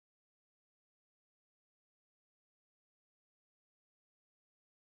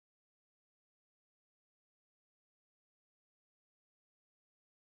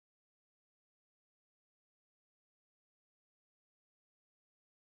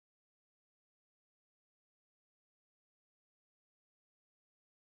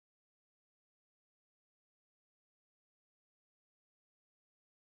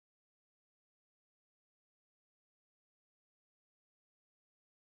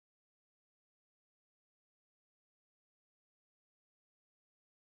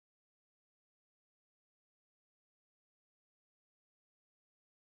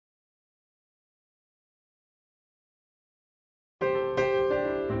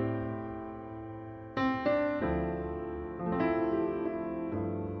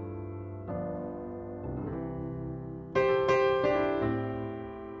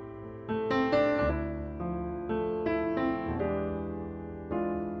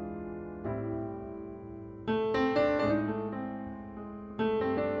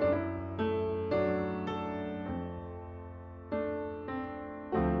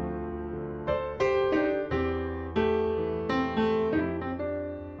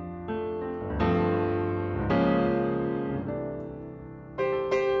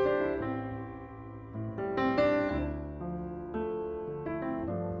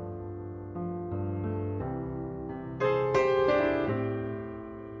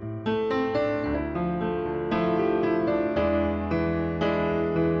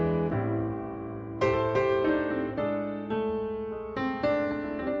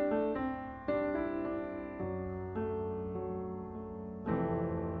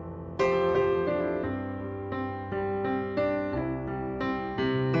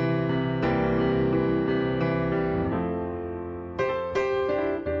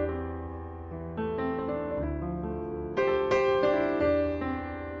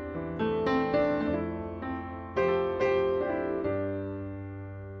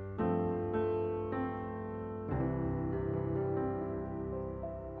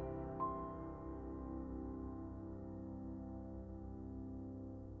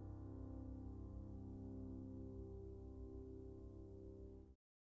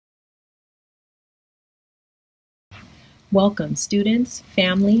Welcome students,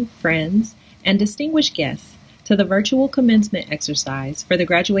 family, friends, and distinguished guests to the virtual commencement exercise for the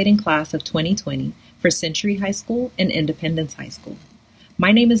graduating class of 2020 for Century High School and Independence High School.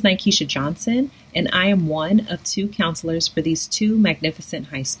 My name is Nikesha Johnson, and I am one of two counselors for these two magnificent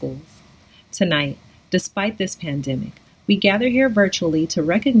high schools. Tonight, despite this pandemic, we gather here virtually to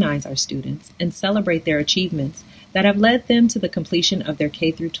recognize our students and celebrate their achievements that have led them to the completion of their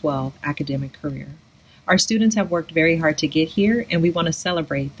K-12 academic career. Our students have worked very hard to get here, and we want to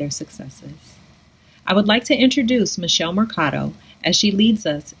celebrate their successes. I would like to introduce Michelle Mercado as she leads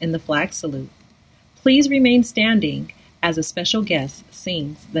us in the flag salute. Please remain standing as a special guest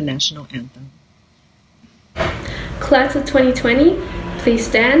sings the national anthem. Class of 2020, please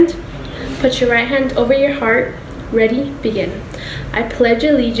stand. Put your right hand over your heart. Ready, begin. I pledge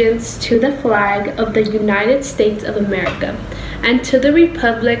allegiance to the flag of the United States of America and to the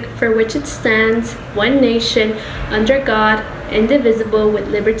republic for which it stands, one nation, under God, indivisible, with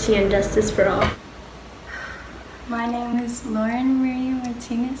liberty and justice for all. My name is Lauren Marie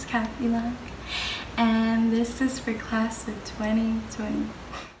Martinez Capilon, and this is for class of 2020.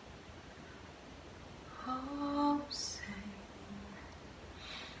 Oh, say,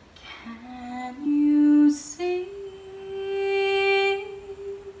 can you see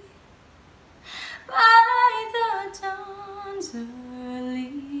by the dawn's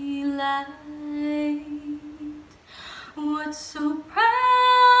early light what so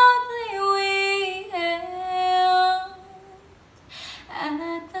proudly we hailed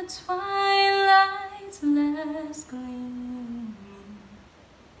at the twilight's last gleam,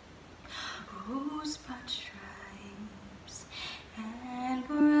 whose broad stripes and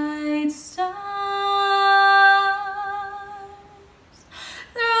bright stars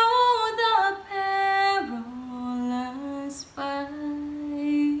through the perilous fight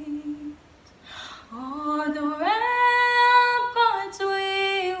o'er the ramparts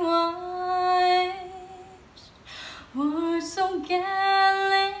we watched were so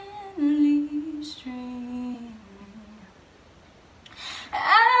gallantly streaming,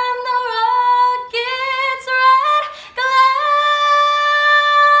 and the rocket's red glare,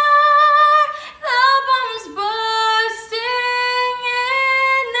 the bombs bursting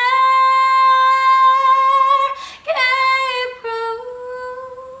in air, gave proof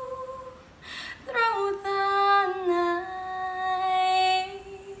through the night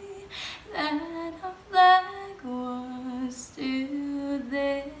that our flag was still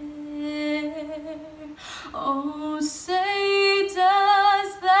there. Oh, say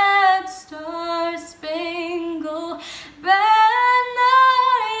does that star-spangled banner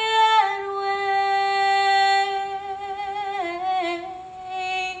yet wave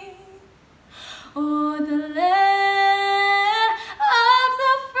o'er the land of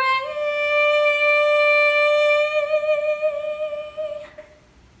the free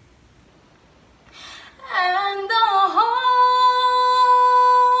and the home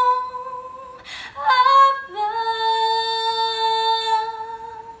of the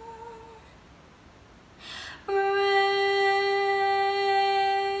brave.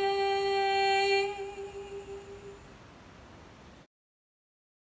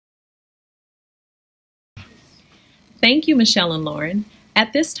 Thank you, Michelle and Lauren.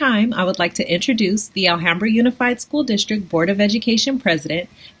 At this time, I would like to introduce the Alhambra Unified School District Board of Education President,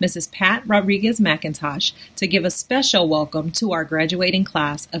 Mrs. Pat Rodriguez McIntosh, to give a special welcome to our graduating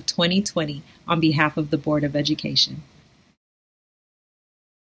class of 2020 on behalf of the Board of Education.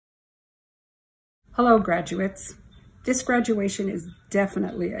 Hello, graduates. This graduation is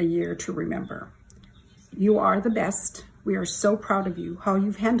definitely a year to remember. You are the best. We are so proud of you, how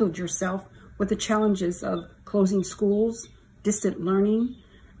you've handled yourself with the challenges of closing schools, distant learning,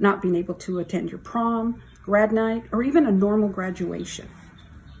 not being able to attend your prom, grad night, or even a normal graduation.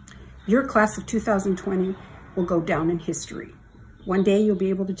 Your class of 2020 will go down in history. One day you'll be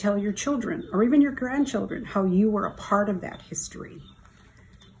able to tell your children or even your grandchildren how you were a part of that history.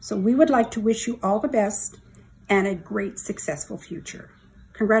 So we would like to wish you all the best and a great, successful future.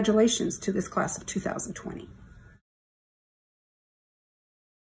 Congratulations to this class of 2020.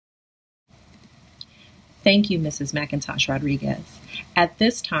 Thank you, Mrs. McIntosh Rodriguez. At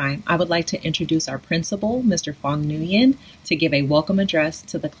this time, I would like to introduce our principal, Mr. Fong Nguyen, to give a welcome address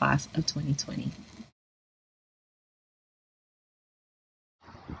to the class of 2020.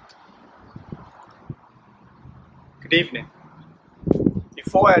 Good evening.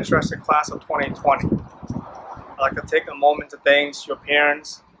 Before I address the class of 2020, I'd like to take a moment to thank your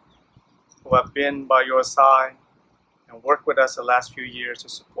parents who have been by your side and worked with us the last few years to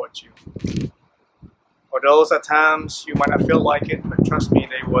support you. Although at times you might not feel like it, but trust me,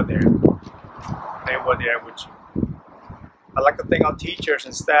 they were there. They were there with you. I'd like to thank our teachers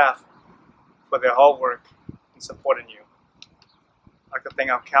and staff for their hard work in supporting you. I'd like to thank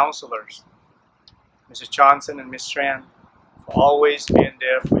our counselors, Mrs. Johnson and Ms. Strand, for always being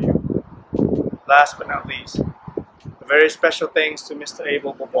there for you. Last but not least, a very special thanks to Mr.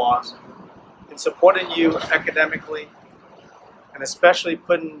 Abel Bobois in supporting you academically and especially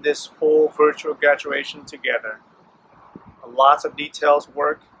putting this whole virtual graduation together. Lots of details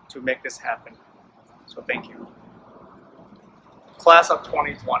work to make this happen. So thank you. Class of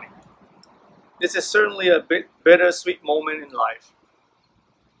 2020. This is certainly a bittersweet moment in life.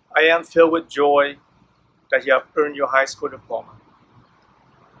 I am filled with joy that you have earned your high school diploma.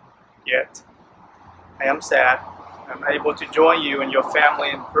 Yet, I am sad I'm able to join you and your family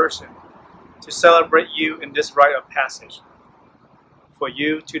in person to celebrate you in this rite of passage. For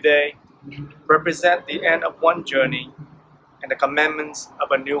you today represent the end of one journey and the commencement of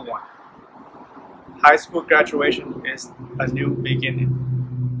a new one. High school graduation is a new beginning.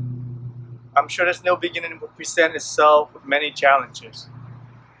 I'm sure this new beginning will present itself with many challenges.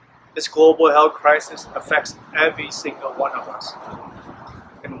 This global health crisis affects every single one of us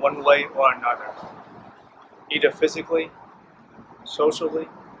in one way or another, either physically, socially,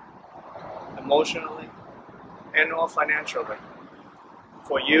 emotionally, and or financially.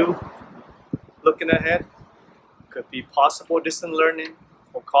 For you, looking ahead, could be possible distant learning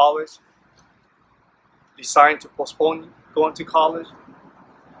for college, designed to postpone going to college,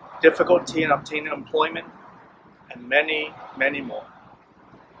 difficulty in obtaining employment, and many, many more.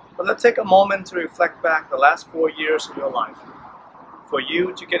 But let's take a moment to reflect back the last 4 years of your life. For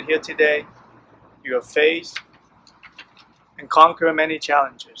you to get here today, you have faced and conquered many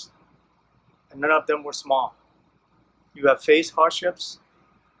challenges, and none of them were small. You have faced hardships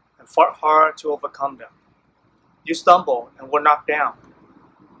and fought hard to overcome them. You stumbled and were knocked down,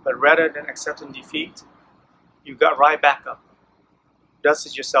 but rather than accepting defeat, you got right back up,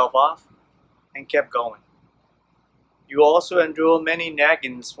 dusted yourself off, and kept going. You also endured many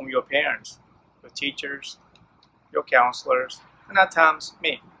naggings from your parents, your teachers, your counselors, and at times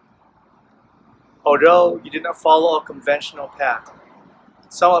me. Although you did not follow a conventional path,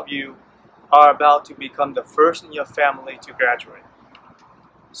 some of you are about to become the first in your family to graduate.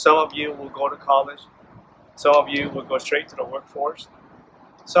 Some of you will go to college. Some of you will go straight to the workforce.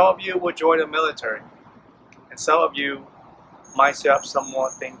 Some of you will join the military. And some of you might still have some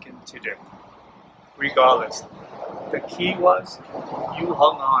more thinking to do. Regardless, the key was you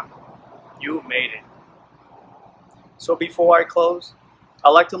hung on. You made it. So before I close, I'd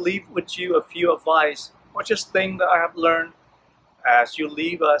like to leave with you a few advice or just things that I have learned as you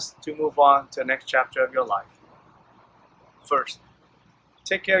leave us to move on to the next chapter of your life. First,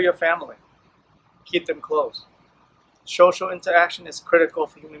 take care of your family. Keep them close. Social interaction is critical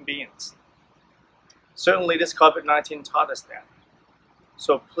for human beings. Certainly this COVID-19 taught us that.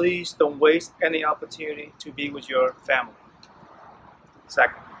 So please don't waste any opportunity to be with your family.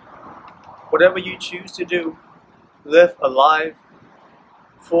 Second, whatever you choose to do, live a life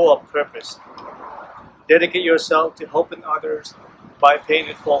full of purpose. Dedicate yourself to helping others by paying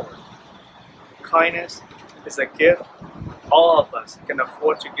it forward. Kindness is a gift all of us can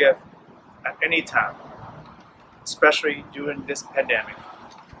afford to give at any time, especially during this pandemic.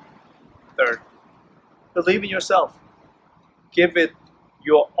 Third, believe in yourself. Give it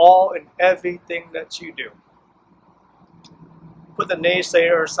your all in everything that you do. Put the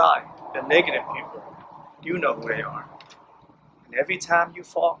naysayer aside, the negative people. You know who they are. And every time you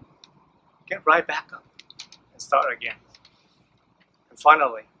fall, get right back up and start again. And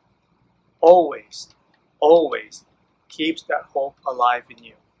finally, always, always keeps that hope alive in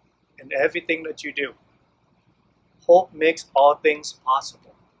you in everything that you do. Hope makes all things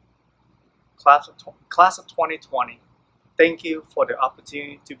possible. Class of 2020, thank you for the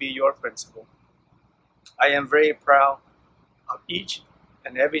opportunity to be your principal. I am very proud of each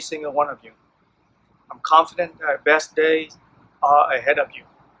and every single one of you. I'm confident that our best days are ahead of you.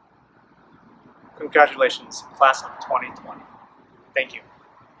 Congratulations, Class of 2020. Thank you.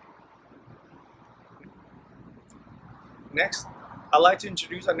 Next, I'd like to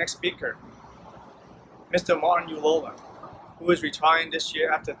introduce our next speaker, Mr. Martin Ulola, who is retiring this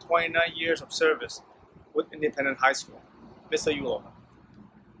year after 29 years of service with Independent High School. Mr. Ulola.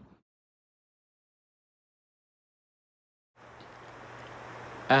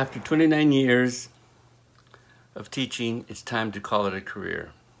 After 29 years of teaching, it's time to call it a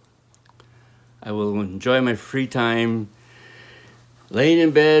career. I will enjoy my free time laying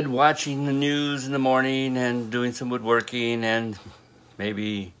in bed, watching the news in the morning and doing some woodworking and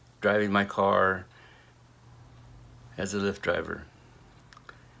maybe driving my car as a Lyft driver.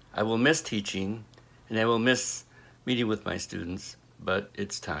 I will miss teaching and I will miss meeting with my students, but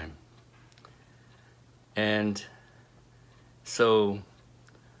it's time. And so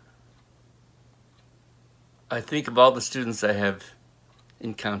I think of all the students I have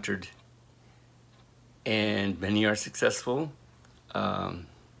encountered, and many are successful,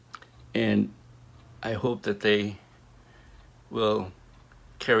 and I hope that they will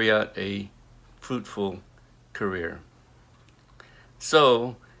carry out a fruitful career.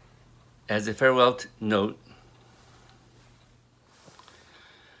 So, as a farewell note,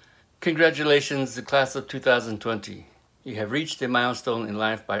 congratulations, the class of 2020. You have reached a milestone in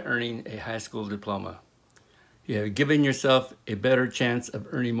life by earning a high school diploma. You have given yourself a better chance of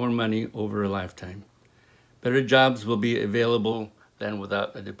earning more money over a lifetime. Better jobs will be available than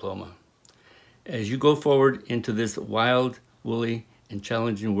without a diploma. As you go forward into this wild, woolly, and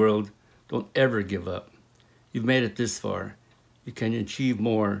challenging world, don't ever give up. You've made it this far. You can achieve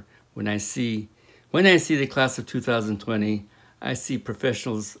more. When I see the class of 2020, I see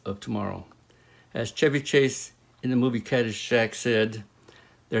professionals of tomorrow. As Chevy Chase in the movie Caddyshack said,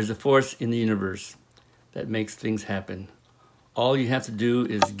 there's a force in the universe that makes things happen. All you have to do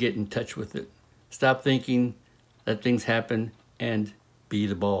is get in touch with it. Stop thinking, let things happen, and be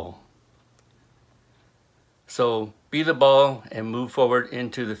the ball. So be the ball and move forward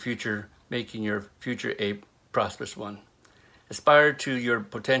into the future, making your future a prosperous one. Aspire to your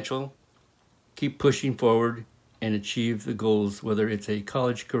potential, keep pushing forward, and achieve the goals, whether it's a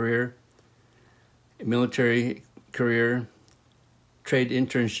college career, a military career, trade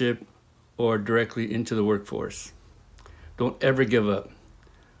internship, or directly into the workforce. Don't ever give up.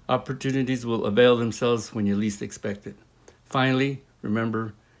 Opportunities will avail themselves when you least expect it. Finally,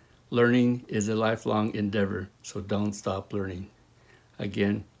 remember, learning is a lifelong endeavor, so don't stop learning.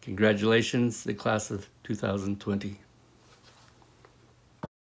 Again, congratulations, the class of 2020.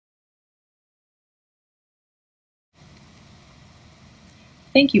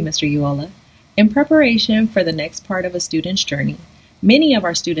 Thank you, Mr. Uola. In preparation for the next part of a student's journey, many of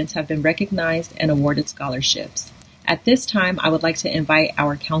our students have been recognized and awarded scholarships. At this time, I would like to invite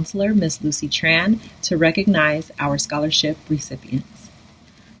our counselor, Ms. Lucy Tran, to recognize our scholarship recipients.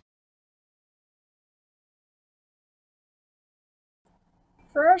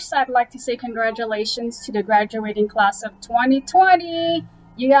 First, I'd like to say congratulations to the graduating class of 2020.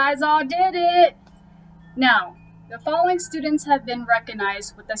 You guys all did it. Now, the following students have been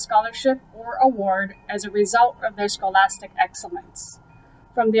recognized with a scholarship or award as a result of their scholastic excellence.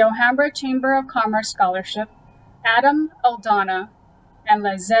 From the Alhambra Chamber of Commerce Scholarship, Adam Aldana and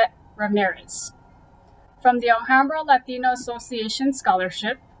Lizette Ramirez. From the Alhambra Latino Association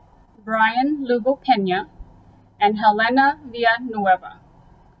Scholarship, Brian Lugo Pena and Helena Villanueva.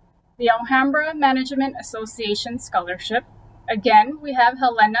 The Alhambra Management Association Scholarship, again we have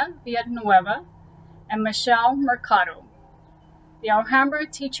Helena Villanueva and Michelle Mercado. The Alhambra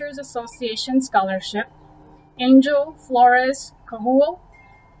Teachers Association Scholarship, Angel Flores Cahuo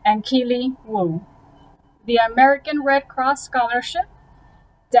and Keely Wu. The American Red Cross Scholarship,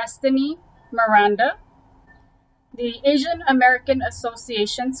 Destiny Miranda. The Asian American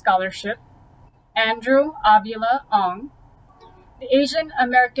Association Scholarship, Andrew Avila Ong. The Asian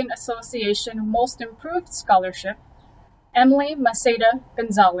American Association Most Improved Scholarship, Emily Maceda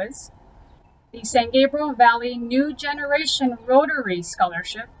Gonzalez. The San Gabriel Valley New Generation Rotary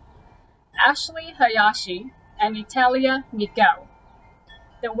Scholarship, Ashley Hayashi and Italia Miguel.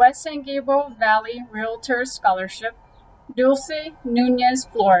 The West San Gabriel Valley Realtors Scholarship, Dulce Nunez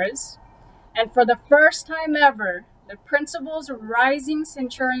Flores. And for the first time ever, the Principal's Rising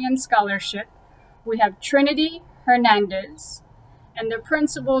Centurion Scholarship, we have Trinity Hernandez. And the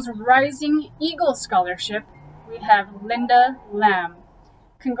Principal's Rising Eagle Scholarship, we have Linda Lamb.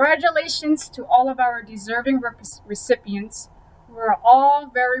 Congratulations to all of our deserving recipients. We're all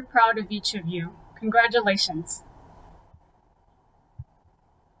very proud of each of you. Congratulations.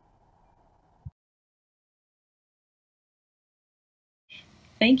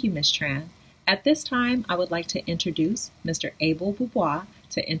 Thank you, Ms. Tran. At this time, I would like to introduce Mr. Abel Boubois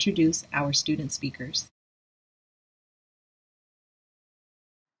to introduce our student speakers.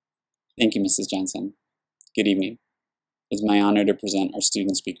 Thank you, Mrs. Johnson. Good evening. It's my honor to present our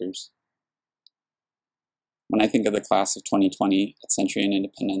student speakers. When I think of the class of 2020 at Century and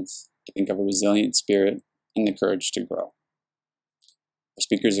Independence, I think of a resilient spirit and the courage to grow. Our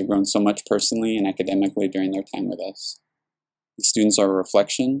speakers have grown so much personally and academically during their time with us. The students are a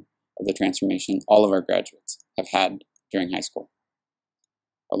reflection of the transformation all of our graduates have had during high school.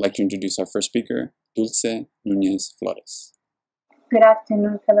 I'd like to introduce our first speaker, Dulce Nunez Flores. Good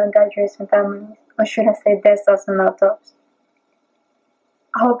afternoon, fellow graduates and families, or should I say destos and laptops.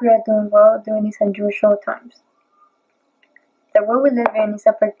 I hope you are doing well during these unusual times. The world we live in is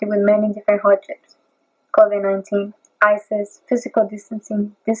affected with many different hardships. COVID-19, ISIS, physical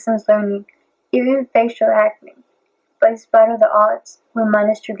distancing, distance learning, even facial acne. But in spite of the odds, we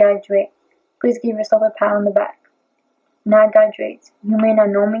managed to graduate. Please give yourself a pat on the back. Now graduates, you may not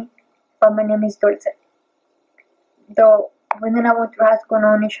know me, but my name is Dulce. Though we did not went through high school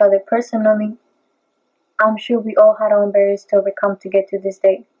knowing each other personally, I'm sure we all had our own barriers to overcome to get to this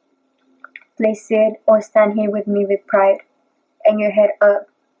day. Please sit or stand here with me with pride and your head up,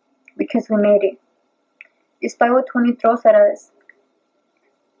 because we made it. Despite what 20 throws at us,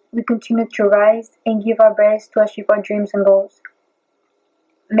 we continue to rise and give our best to achieve our dreams and goals.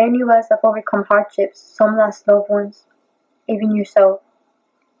 Many of us have overcome hardships, some lost loved ones, even yourself,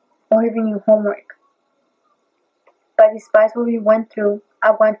 or even your homework. But despite what we went through,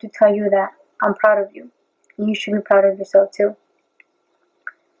 I want to tell you that I'm proud of you, and you should be proud of yourself too.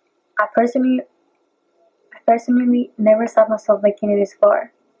 I personally never saw myself making it this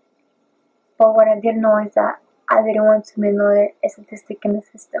far. But what I did know is that I didn't want to be another statistic in the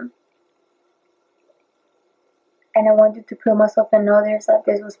system. And I wanted to prove myself and others that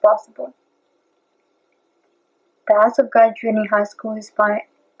this was possible. The odds of graduating high school is by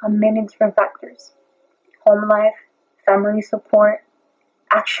many different factors. Home life, family support,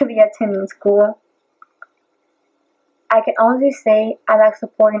 actually attending school. I can honestly say I lack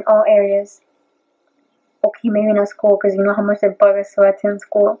support in all areas. Okay, maybe not school, because you know how much they bug us to attend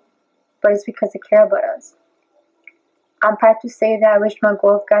school, but it's because they care about us. I'm proud to say that I reached my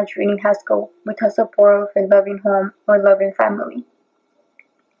goal of graduating high school with the support of a loving home or loving family.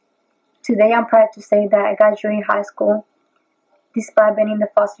 Today I'm proud to say that I graduated high school despite being in the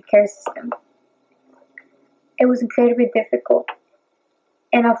foster care system. It was incredibly difficult,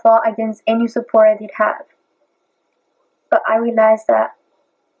 and I fought against any support I did have. But I realized that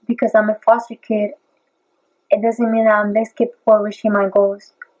because I'm a foster kid, it doesn't mean that I'm less capable of reaching my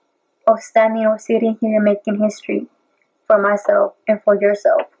goals, of standing or sitting here and making history for myself and for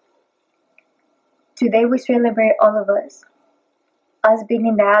yourself. Today we celebrate all of us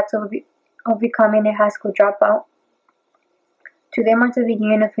being the act of becoming a high school dropout. Today marks the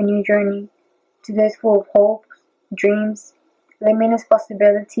beginning of a new journey. Today is full of hopes, dreams, limitless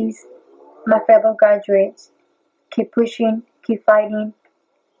possibilities. My fellow graduates, keep pushing, keep fighting,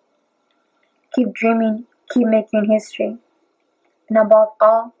 keep dreaming, keep making history. And above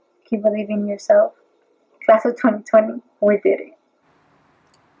all, keep believing in yourself. Class of 2020, we did it.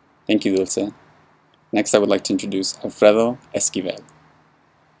 Thank you, Dulce. Next, I would like to introduce Alfredo Esquivel.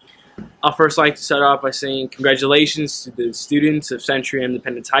 I'll first like to start off by saying congratulations to the students of Century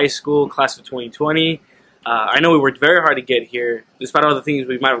Independence High School, class of 2020. I know we worked very hard to get here. Despite all the things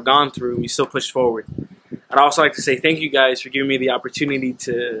we might have gone through, we still pushed forward. I'd also like to say thank you guys for giving me the opportunity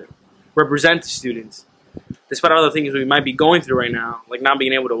to represent the students. Despite all the things we might be going through right now, like not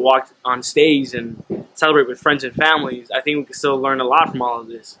being able to walk on stage and celebrate with friends and families, I think we can still learn a lot from all of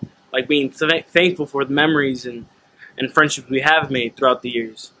this. Like being thankful for the memories and friendships we have made throughout the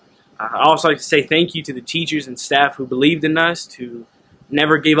years. I also like to say thank you to the teachers and staff who believed in us, who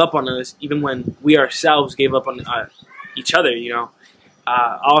never gave up on us, even when we ourselves gave up on each other, you know.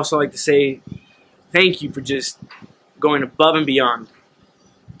 I also like to say thank you for just going above and beyond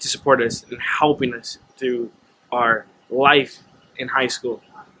to support us and helping us through our life in high school.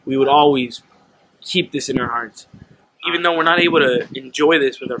 We would always keep this in our hearts. Even though we're not able to enjoy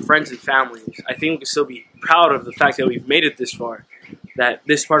this with our friends and families, I think we can still be proud of the fact that we've made it this far. That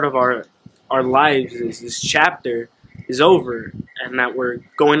this part of our lives, this chapter, is over, and that we're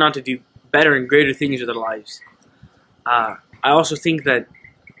going on to do better and greater things with our lives. I also think that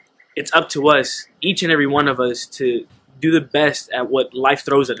it's up to us, each and every one of us, to do the best at what life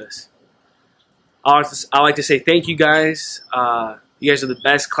throws at us. I like to say thank you guys. You guys are the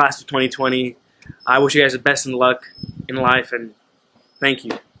best class of 2020. I wish you guys the best in luck in life, and thank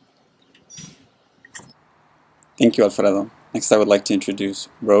you. Thank you, Alfredo. Next, I would like to introduce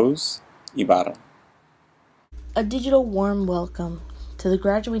Rose Ibarra. A digital warm welcome to the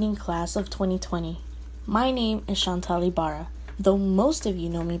graduating class of 2020. My name is Chantal Ibarra, though most of you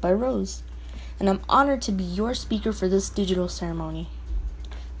know me by Rose, and I'm honored to be your speaker for this digital ceremony.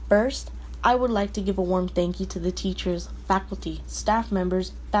 First, I would like to give a warm thank you to the teachers, faculty, staff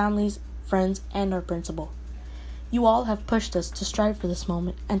members, families, friends, and our principal. You all have pushed us to strive for this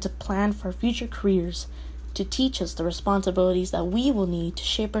moment and to plan for our future careers, to teach us the responsibilities that we will need to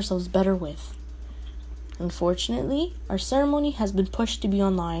shape ourselves better with. Unfortunately, our ceremony has been pushed to be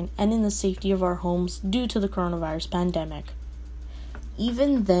online and in the safety of our homes due to the coronavirus pandemic.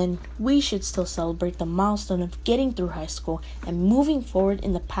 Even then, we should still celebrate the milestone of getting through high school and moving forward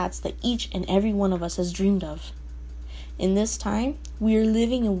in the paths that each and every one of us has dreamed of. In this time, we are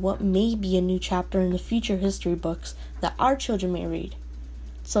living in what may be a new chapter in the future history books that our children may read.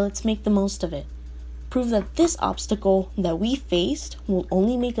 So let's make the most of it. Prove that this obstacle that we faced will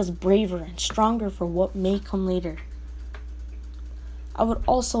only make us braver and stronger for what may come later. I would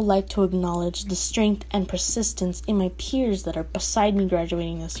also like to acknowledge the strength and persistence in my peers that are beside me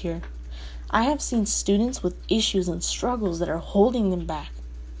graduating this year. I have seen students with issues and struggles that are holding them back.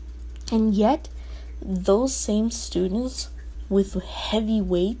 And yet, those same students with heavy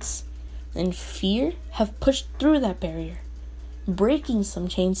weights and fear have pushed through that barrier, breaking some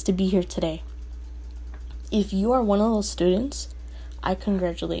chains to be here today. If you are one of those students, I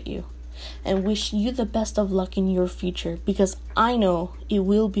congratulate you and wish you the best of luck in your future, because I know it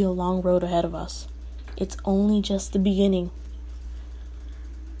will be a long road ahead of us. It's only just the beginning.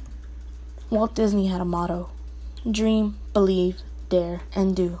 Walt Disney had a motto: dream, believe, dare,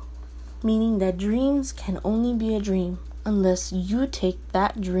 and do. Meaning that dreams can only be a dream unless you take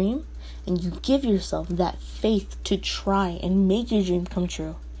that dream and you give yourself that faith to try and make your dream come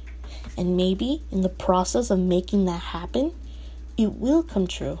true. And maybe in the process of making that happen, it will come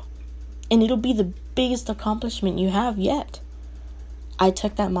true. And it'll be the biggest accomplishment you have yet. I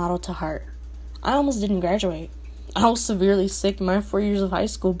took that motto to heart. I almost didn't graduate. I was severely sick in my 4 years of high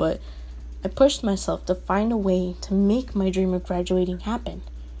school, but I pushed myself to find a way to make my dream of graduating happen.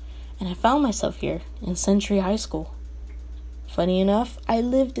 And I found myself here in Century High School. Funny enough, I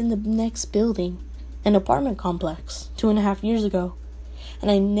lived in the next building, an apartment complex, 2.5 years ago. And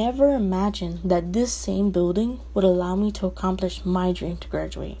I never imagined that this same building would allow me to accomplish my dream to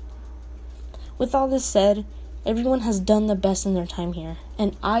graduate. With all this said, everyone has done the best in their time here,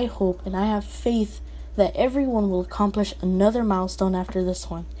 and I hope and I have faith that everyone will accomplish another milestone after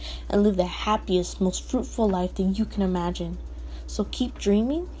this one and live the happiest, most fruitful life that you can imagine. So keep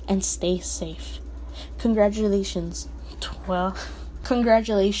dreaming and stay safe. Congratulations,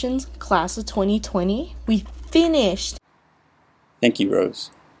 class of 2020. We finished! Thank you,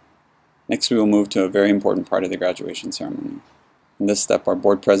 Rose. Next, we will move to a very important part of the graduation ceremony. In this step, our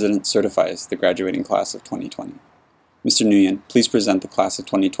board president certifies the graduating class of 2020. Mr. Nguyen, please present the class of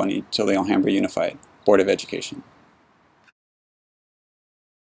 2020 to the Alhambra Unified Board of Education.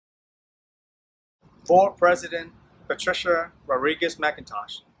 Board President Patricia Rodriguez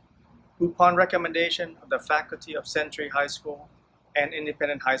McIntosh, upon recommendation of the faculty of Century High School and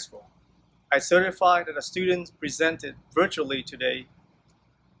Independent High School, I certify that the students presented virtually today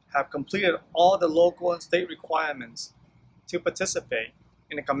have completed all the local and state requirements to participate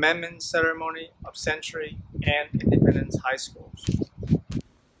in the commencement ceremony of Century and Independence High Schools.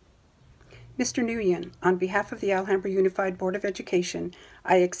 Mr. Nguyen, on behalf of the Alhambra Unified Board of Education,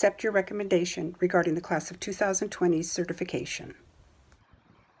 I accept your recommendation regarding the class of 2020's certification.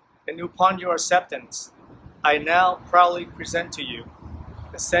 And upon your acceptance, I now proudly present to you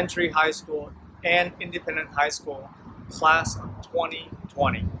the Century High School and Independent High School class of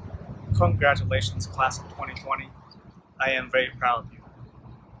 2020. Congratulations, class of 2020. I am very proud of you.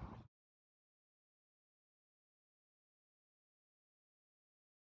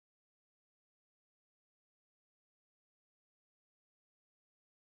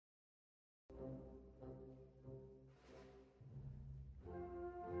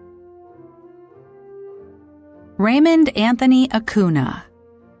 Raymond Anthony Acuna.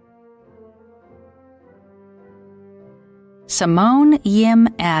 Simone Yim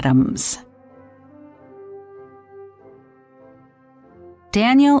Adams.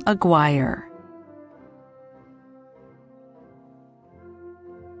 Daniel Aguirre.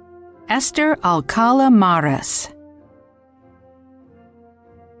 Esther Alcala Maris.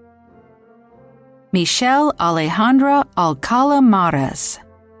 Michelle Alejandra Alcala Maris.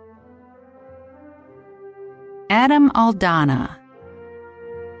 Adam Aldana.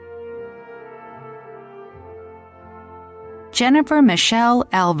 Jennifer Michelle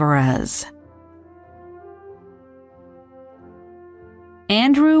Alvarez.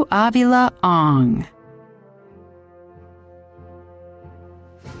 Andrew Avila Ong.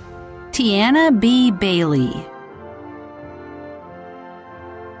 Tiana B. Bailey.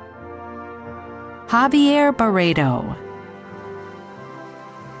 Javier Barredo.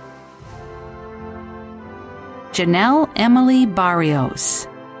 Janelle Emily Barrios.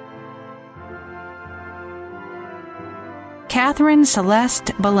 Catherine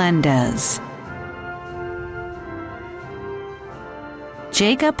Celeste Melendez.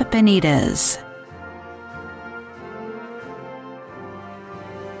 Jacob Benitez.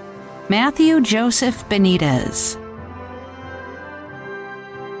 Matthew Joseph Benitez.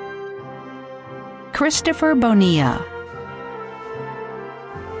 Christopher Bonilla.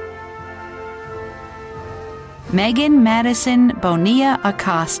 Megan Madison Bonilla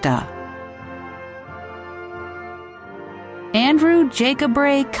Acosta, Andrew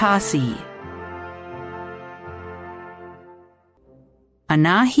Jacobre Kasi,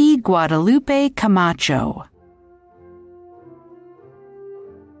 Anahi Guadalupe Camacho,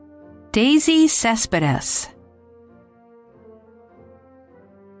 Daisy Cespedes,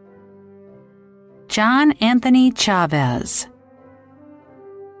 John Anthony Chavez,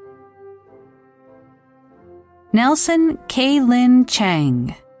 Nelson K. Lin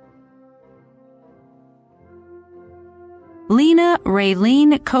Chang, Lena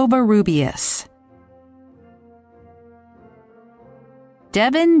Raylene Covarrubias,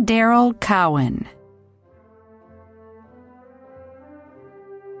 Devin Darrell Cowan,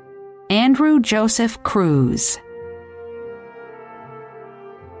 Andrew Joseph Cruz,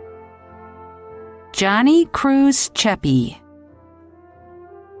 Johnny Cruz Cheppy,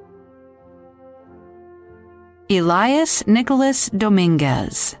 Elias Nicholas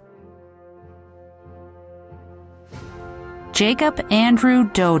Dominguez, Jacob Andrew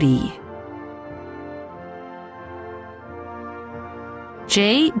Doty,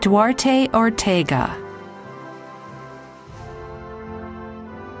 J. Duarte Ortega,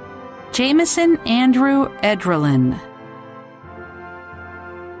 Jameson Andrew Edrelin,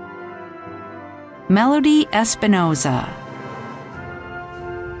 Melody Espinoza,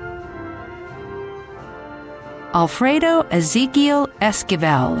 Alfredo Ezekiel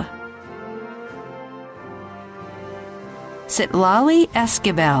Esquivel, Citlali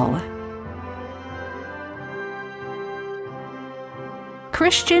Esquivel,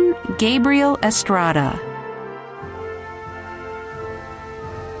 Christian Gabriel Estrada,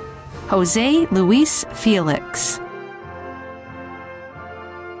 Jose Luis Felix,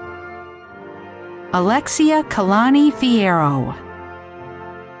 Alexia Kalani Fierro,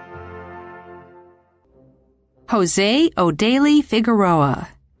 Jose O'Daly Figueroa,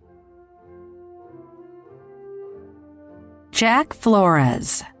 Jack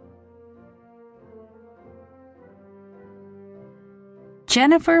Flores,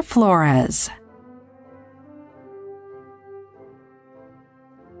 Jennifer Flores,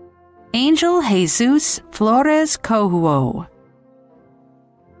 Angel Jesus Flores Cohuo,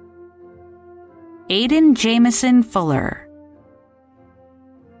 Aiden Jameson Fuller,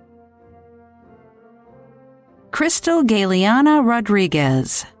 Crystal Galeana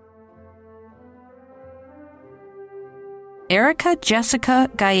Rodriguez, Erica Jessica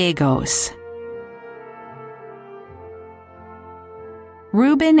Gallegos,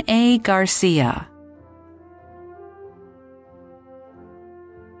 Ruben A. Garcia,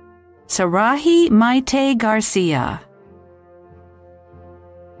 Sarahi Maite Garcia,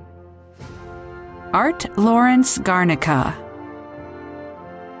 Art Lawrence Garnica,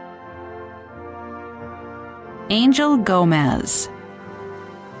 Angel Gomez,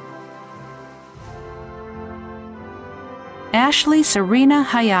 Ashley Serena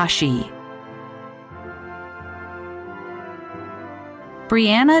Hayashi,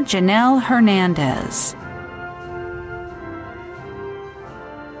 Brianna Janelle Hernandez,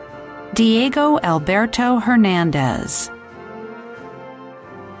 Diego Alberto Hernandez,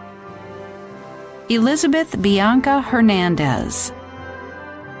 Elizabeth Bianca Hernandez,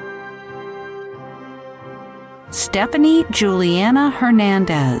 Stephanie Juliana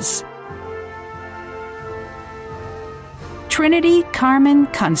Hernandez, Trinity Carmen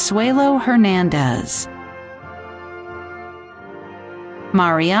Consuelo Hernandez,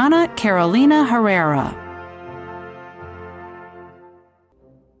 Mariana Carolina Herrera,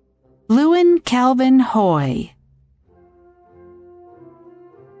 Lewin Calvin Hoy,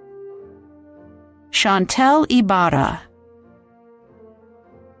 Chantel Ibarra,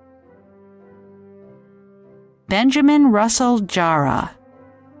 Benjamin Russell Jara,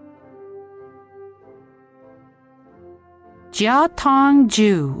 Jia Tong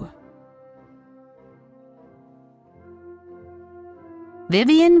Ju,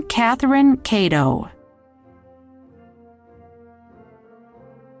 Vivian Catherine Cato,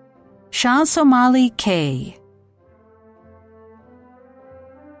 Shansomali K,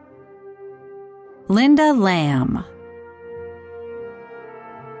 Linda Lamb,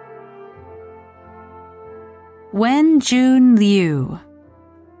 Wen Jun Liu,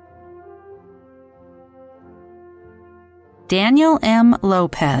 Daniel M.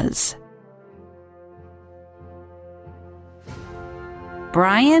 Lopez,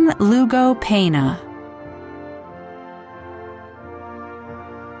 Brian Lugo Pena,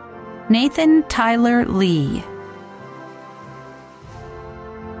 Nathan Tyler Lee,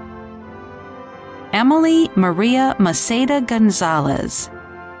 Emily Maria Maceda Gonzalez,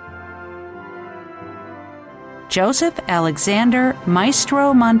 Joseph Alexander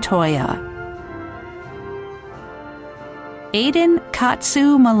Maestro Montoya, Aiden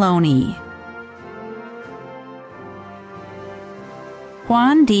Katsu Maloney,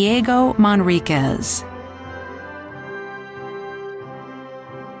 Juan Diego Manriquez,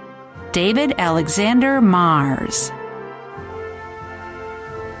 David Alexander Mars,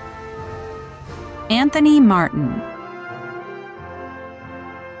 Anthony Martin,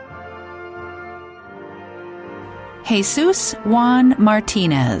 Jesus Juan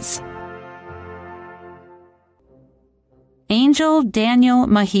Martinez, Angel Daniel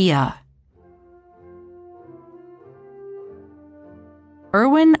Mejia,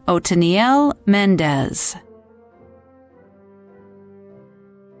 Erwin Otaniel Mendez,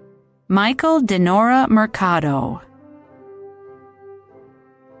 Michael Denora Mercado,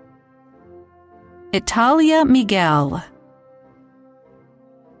 Italia Miguel,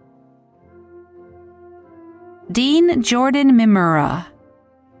 Dean Jordan Mimura,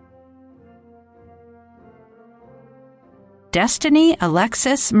 Destiny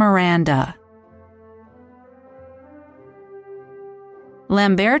Alexis Miranda,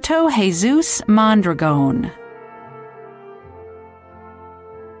 Lamberto Jesus Mondragon,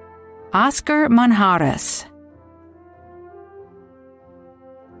 Oscar Manjares,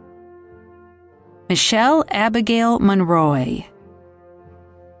 Michelle Abigail Monroy,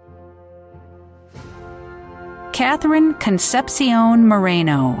 Catherine Concepcion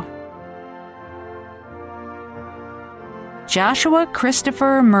Moreno, Joshua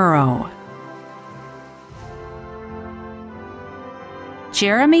Christopher Murrow,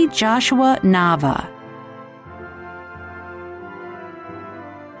 Jeremy Joshua Nava,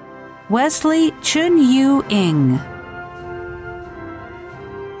 Wesley Chun Yu Ing,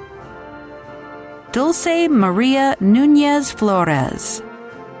 Dulce Maria Nunez Flores,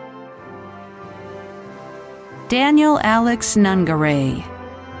 Daniel Alex Nungaray,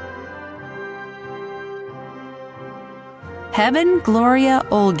 Heaven Gloria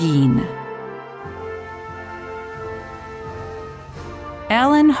Olguin,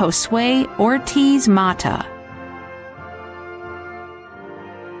 Alan Josue Ortiz Mata,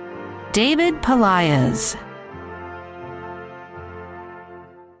 David Pelaez,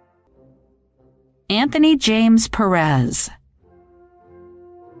 Anthony James Perez,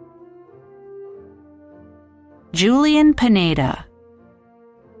 Julian Pineda,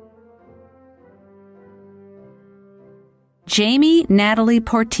 Jamie Natalie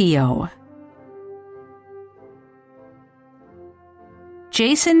Portillo,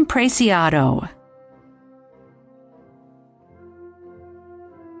 Jason Preciado,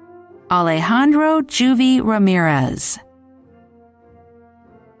 Alejandro Juvie Ramirez,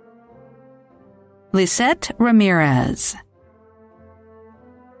 Lisette Ramirez,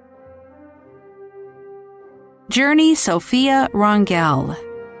 Journey Sophia Rangel,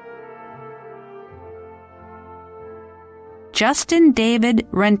 Justin David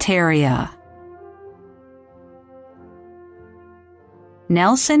Renteria,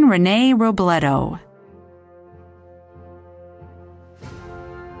 Nelson Renee Robledo,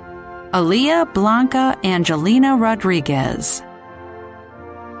 Aaliyah Blanca Angelina Rodriguez,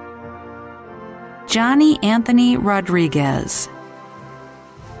 Johnny Anthony Rodriguez,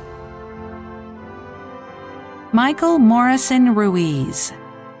 Michael Morrison Ruiz,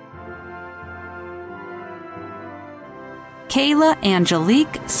 Kayla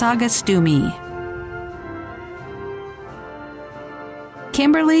Angelique Sagastumi,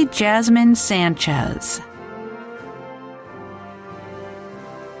 Kimberly Jasmine Sanchez,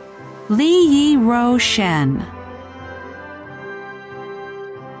 Lee Yi Ro Shen,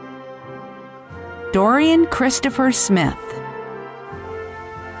 Dorian Christopher Smith,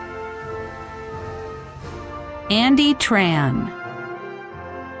 Andy Tran,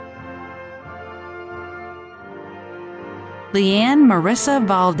 Leanne Marissa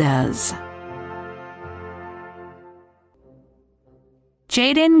Valdez,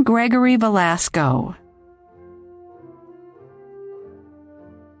 Jaden Gregory Velasco,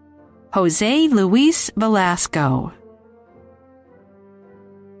 Jose Luis Velasco,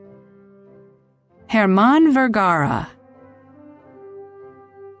 Herman Vergara,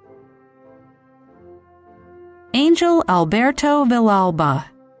 Angel Alberto Villalba,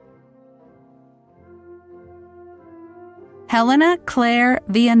 Helena Claire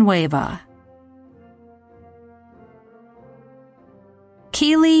Villanueva,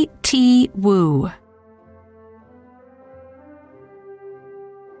 Keely T. Wu,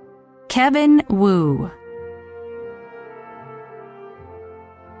 Kevin Wu,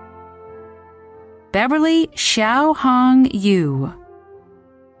 Beverly Xiao Hong Yu,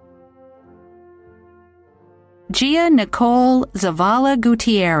 Gia Nicole Zavala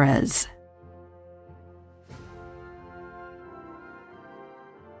Gutierrez.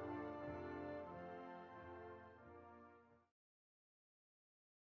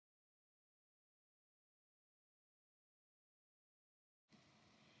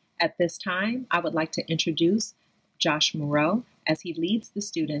 At this time, I would like to introduce Josh Moreau as he leads the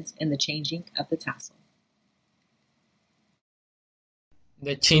students in the changing of the tassel.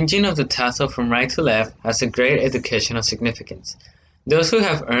 The changing of the tassel from right to left has a great educational significance. Those who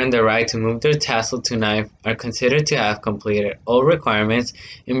have earned the right to move their tassel to knife are considered to have completed all requirements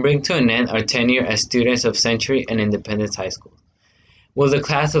and bring to an end our tenure as students of Century and Independence High School. Will the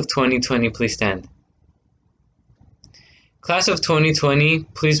class of 2020 please stand? Class of 2020,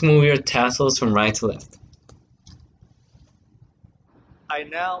 please move your tassels from right to left. I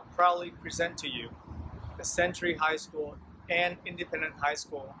now proudly present to you the Century High School and Independent High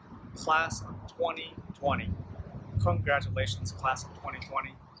School Class of 2020. Congratulations, Class of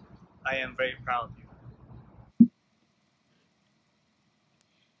 2020. I am very proud of you.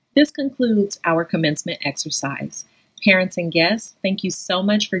 This concludes our commencement exercise. Parents and guests, thank you so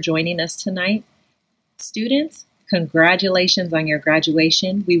much for joining us tonight. Students, congratulations on your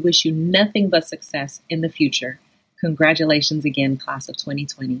graduation. We wish you nothing but success in the future. Congratulations again, Class of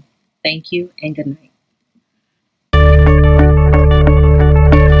 2020. Thank you and good night.